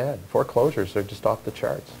 It's bad. Foreclosures are just off the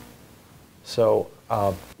charts. So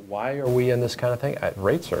why are we in this kind of thing?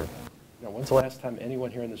 Rates are, you know, when's the last time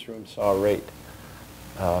anyone here in this room saw a rate,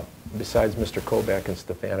 besides Mr. Kobach and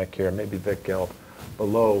Stefanski here, maybe Vic Gelb,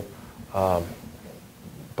 below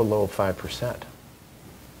 5%?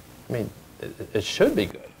 I mean, it should be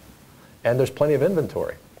good. And there's plenty of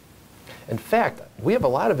inventory. In fact, we have a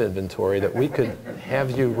lot of inventory that we could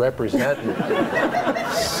have you represent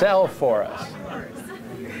and sell for us.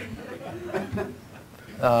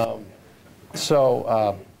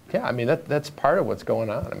 Yeah, I mean, that's part of what's going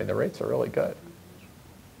on. I mean, the rates are really good.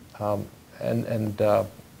 I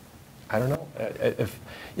don't know, if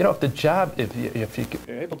the job, if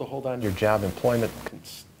you're able to hold on to your job, employment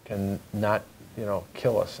can not,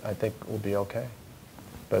 kill us, I think we'll be okay.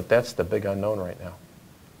 But that's the big unknown right now.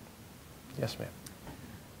 Yes, ma'am.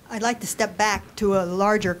 I'd like to step back to a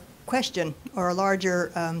larger question or a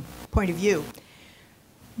larger point of view.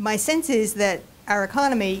 My sense is that our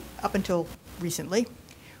economy, up until recently,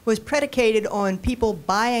 was predicated on people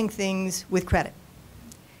buying things with credit.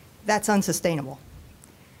 That's unsustainable.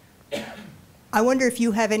 I wonder if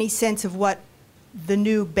you have any sense of what the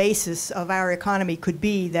new basis of our economy could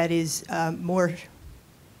be that is more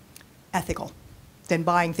ethical than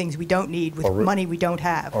buying things we don't need with money we don't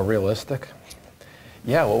have. Or realistic?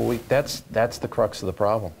 Yeah, well, that's the crux of the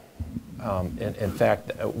problem. In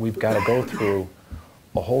fact, we've got to go through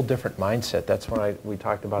a whole different mindset. That's when we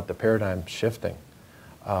talked about the paradigm shifting.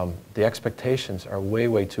 The expectations are way,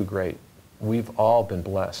 way too great. We've all been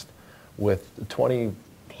blessed with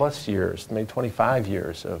 20-plus years, maybe 25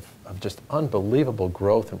 years of just unbelievable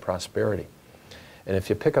growth and prosperity. And if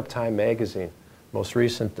you pick up Time magazine, most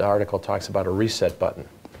recent article talks about a reset button.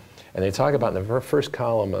 And they talk about in the first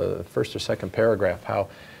column, first or second paragraph, how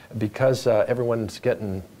because everyone's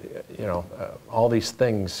getting, all these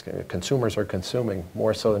things, consumers are consuming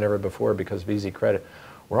more so than ever before because of easy credit,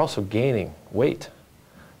 we're also gaining weight.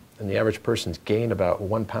 And the average person's gained about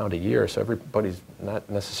 1 pound a year, so everybody's not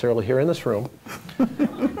necessarily here in this room,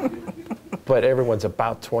 but everyone's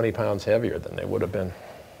about 20 pounds heavier than they would have been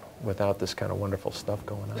without this kind of wonderful stuff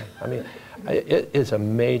going on. I mean, it is a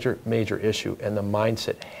major, major issue, and the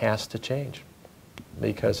mindset has to change.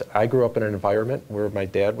 Because I grew up in an environment where my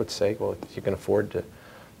dad would say, well, if you can afford to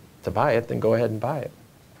buy it, then go ahead and buy it.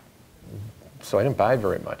 So I didn't buy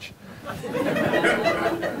very much.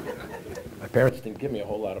 My parents didn't give me a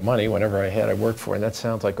whole lot of money. Whenever I worked for, and that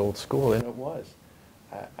sounds like old school, and it was.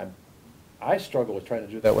 I struggle with trying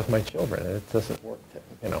to do that with my children, and it doesn't work.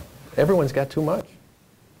 Everyone's got too much.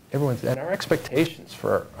 And our expectations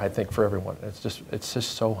I think for everyone, it's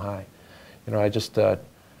just so high. I just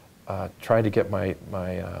tried to get my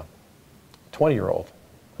 20-year-old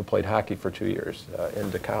who played hockey for 2 years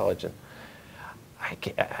into college, and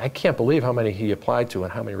I can't believe how many he applied to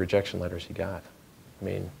and how many rejection letters he got. I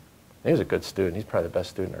mean, he was a good student. He's probably the best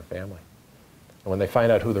student in our family. And when they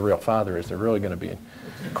find out who the real father is, they're really going to be in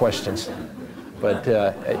questions. But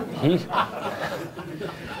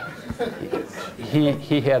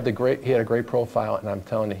he had a great profile, and I'm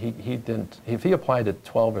telling you, he didn't. If he applied to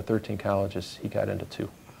 12 or 13 colleges, he got into 2,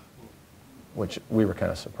 which we were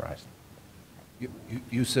kind of surprised.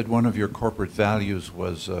 You said one of your corporate values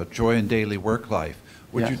was joy in daily work life.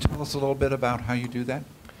 Would you tell us a little bit about how you do that?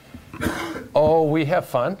 Oh, we have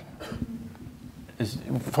fun. Is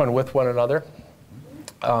fun with one another.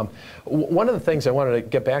 One of the things I wanted to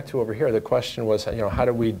get back to over here, the question was, how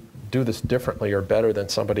do we do this differently or better than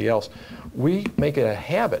somebody else? We make it a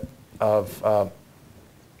habit of,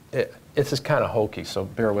 it's just kind of hokey, so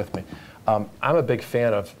bear with me. I'm a big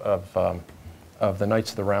fan of the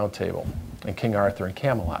Knights of the Round Table and King Arthur and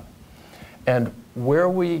Camelot. And where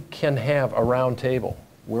we can have a round table,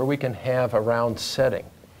 where we can have a round setting,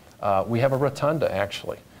 we have a rotunda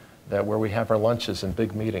actually, where we have our lunches and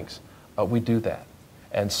big meetings. We do that.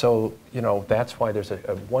 And so, that's why there's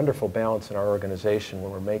a wonderful balance in our organization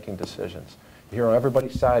when we're making decisions. You hear on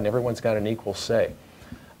everybody's side and everyone's got an equal say.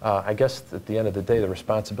 I guess at the end of the day, the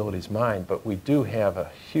responsibility is mine, but we do have a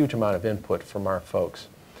huge amount of input from our folks.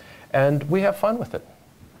 And we have fun with it.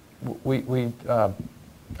 I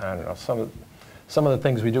don't know, some of the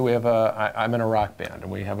things we do, I'm in a rock band,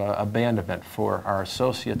 and we have a band event for our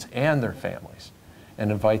associates and their families,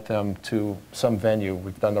 and invite them to some venue.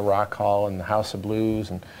 We've done the Rock Hall and the House of Blues,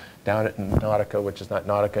 and down at Nautica, which is not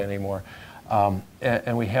Nautica anymore.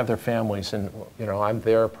 And we have their families, and I'm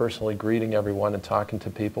there personally greeting everyone and talking to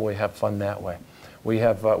people. We have fun that way. We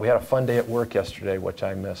had a fun day at work yesterday, which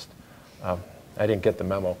I missed. I didn't get the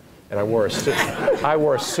memo, and I wore a suit. I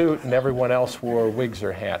wore a suit, and everyone else wore wigs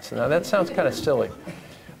or hats. Now that sounds kind of silly,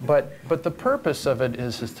 but the purpose of it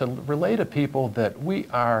is to relay to people that we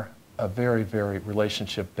are a very, very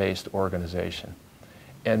relationship-based organization.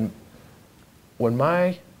 And when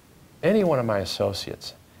any one of my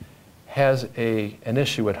associates has an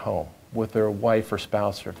issue at home with their wife or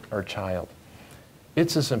spouse or child,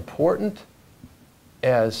 it's as important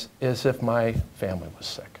as if my family was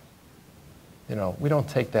sick. We don't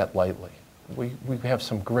take that lightly. we have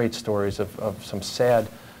some great stories of some sad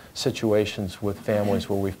situations with families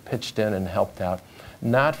where we've pitched in and helped out.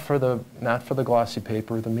 Not for the glossy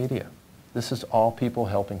paper or the media. This is all people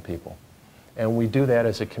helping people. And we do that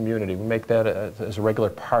as a community. We make that as a regular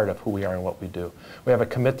part of who we are and what we do. We have a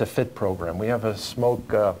Commit to Fit program. We have a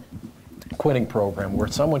smoke quitting program where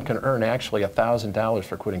someone can earn actually $1,000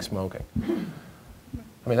 for quitting smoking.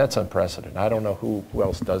 I mean, that's unprecedented. I don't know who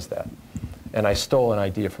else does that. And I stole an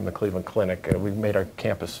idea from the Cleveland Clinic. We made our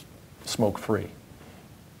campus smoke-free.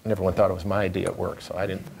 And everyone thought it was my idea at work, so I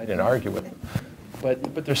didn't argue with it.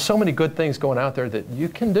 But there's so many good things going out there that you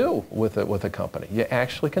can do with a company. You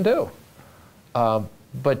actually can do.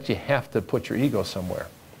 But you have to put your ego somewhere.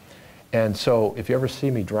 And so if you ever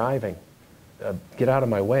see me driving, get out of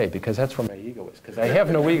my way, because that's where my ego is. Because I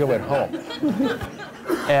have no ego at home.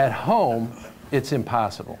 At home, it's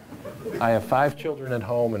impossible. I have 5 children at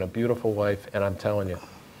home and a beautiful wife, and I'm telling you,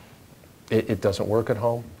 it doesn't work at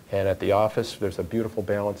home. And at the office, there's a beautiful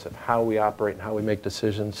balance of how we operate and how we make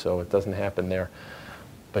decisions, so it doesn't happen there.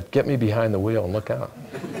 But get me behind the wheel and look out.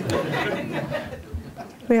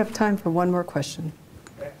 We have time for one more question.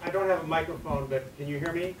 I don't have a microphone, but can you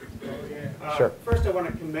hear me? Sure. First, I want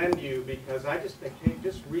to commend you because I just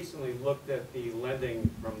recently looked at the lending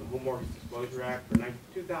from the Home Mortgage Disclosure Act for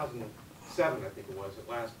 2007, I think it was, at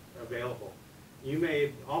last available. You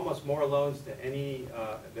made almost more loans to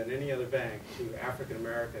than any other bank to African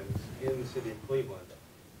Americans in the city of Cleveland.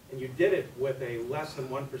 And you did it with a less than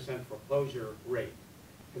 1% foreclosure rate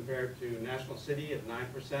compared to National City at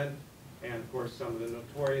 9%. And of course, some of the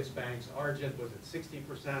notorious banks, Argent was at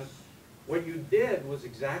 60%. What you did was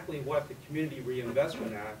exactly what the Community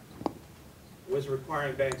Reinvestment Act was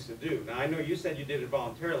requiring banks to do. Now, I know you said you did it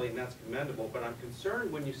voluntarily, and that's commendable, but I'm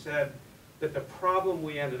concerned when you said that the problem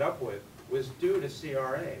we ended up with was due to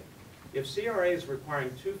CRA. If CRA is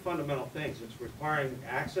requiring 2 fundamental things, it's requiring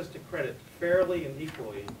access to credit fairly and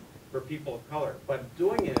equally for people of color, but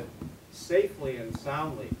doing it safely and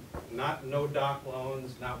soundly, no doc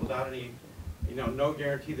loans, not without any, no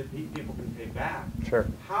guarantee that people can pay back. Sure.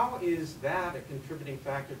 How is that a contributing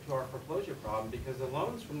factor to our foreclosure problem? Because the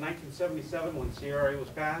loans from 1977, when CRA was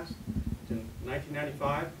passed, to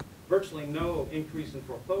 1995, virtually no increase in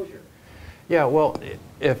foreclosure. Yeah, well,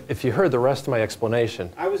 if you heard the rest of my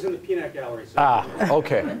explanation. I was in the peanut gallery. So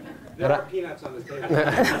Okay. There are peanuts on the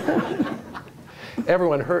table.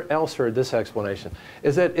 Everyone else heard this explanation.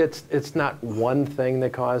 Is that it's not one thing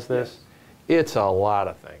that caused this? It's a lot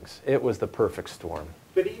of things. It was the perfect storm.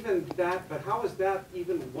 But even that, how is that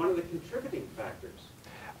even one of the contributing factors?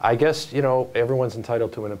 I guess, everyone's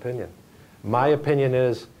entitled to an opinion. My opinion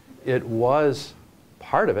is it was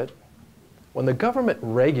part of it. When the government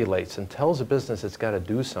regulates and tells a business it's got to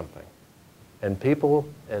do something, and people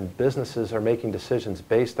and businesses are making decisions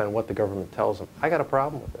based on what the government tells them, I got a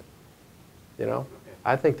problem with it.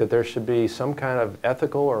 I think that there should be some kind of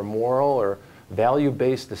ethical or moral or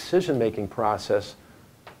value-based decision-making process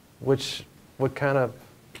which would kind of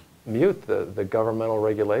mute the governmental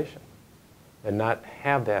regulation and not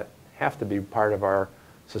have that have to be part of our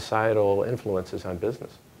societal influences on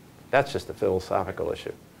business. That's just a philosophical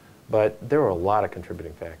issue. But there were a lot of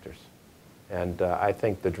contributing factors. And I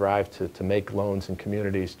think the drive to make loans in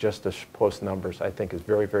communities just to post numbers, I think is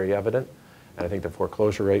very, very evident. And I think the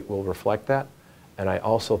foreclosure rate will reflect that. And I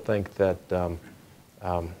also think that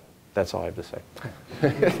that's all I have to say.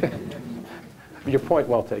 Your point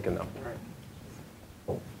well taken, though.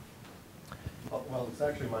 Well, it's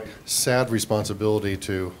actually my sad responsibility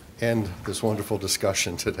to end this wonderful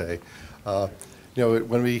discussion today.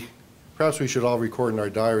 Perhaps we should all record in our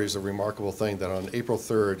diaries a remarkable thing that on April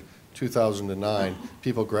 3rd, 2009,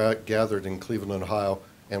 people gathered in Cleveland, Ohio,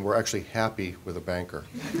 and were actually happy with a banker.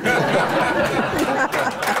 Thank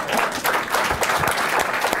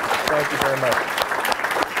you very much.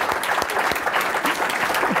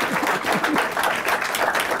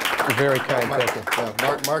 You're very kind. Thank you.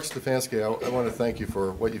 Marc Stefanski, I want to thank you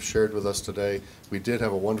for what you've shared with us today. We did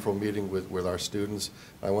have a wonderful meeting with our students.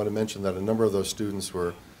 I want to mention that a number of those students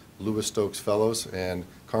were Lewis Stokes Fellows, and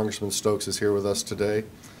Congressman Stokes is here with us today.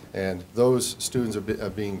 And those students are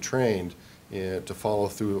being trained to follow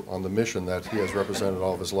through on the mission that he has represented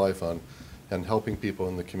all of his life on, and helping people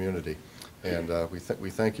in the community. And we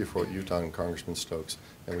thank you for what you've done, Congressman Stokes,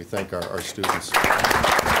 and we thank our students.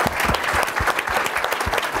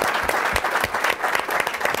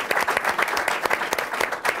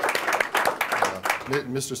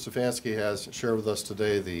 Mr. Stefanski has shared with us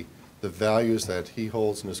today the values that he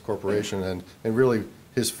holds in his corporation and really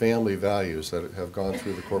his family values that have gone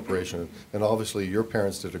through the corporation. And obviously your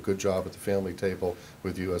parents did a good job at the family table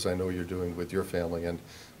with you, as I know you're doing with your family. And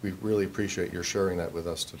we really appreciate your sharing that with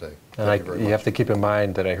us today. And you have to keep in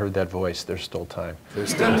mind that I heard that voice. There's still time. There's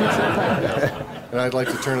still time. And I'd like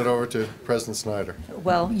to turn it over to President Snyder.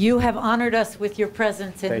 Well, you have honored us with your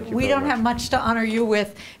presence, and we don't have much to honor you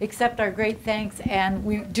with except our great thanks, and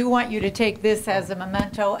we do want you to take this as a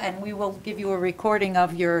memento, and we will give you a recording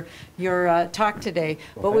of your talk today.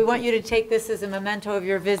 But we want you to take this as a memento of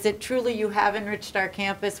your visit. Truly, you have enriched our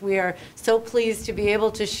campus. We are so pleased to be able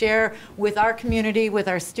to share with our community, with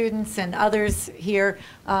our students and others here,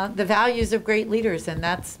 the values of great leaders, and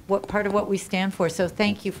that's part of what we stand for. So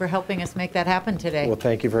thank you for helping us make that happen today. Well,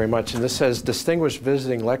 thank you very much. And this says distinguished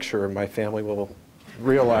visiting lecturer. My family will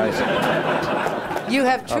realize. You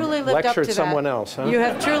have truly lived up to that. Lectured someone else, huh? You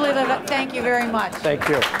have truly lived up. Thank you very much. Thank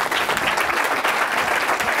you. Thank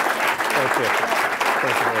you.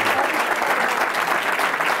 Thank you very much.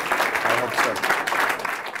 I hope so.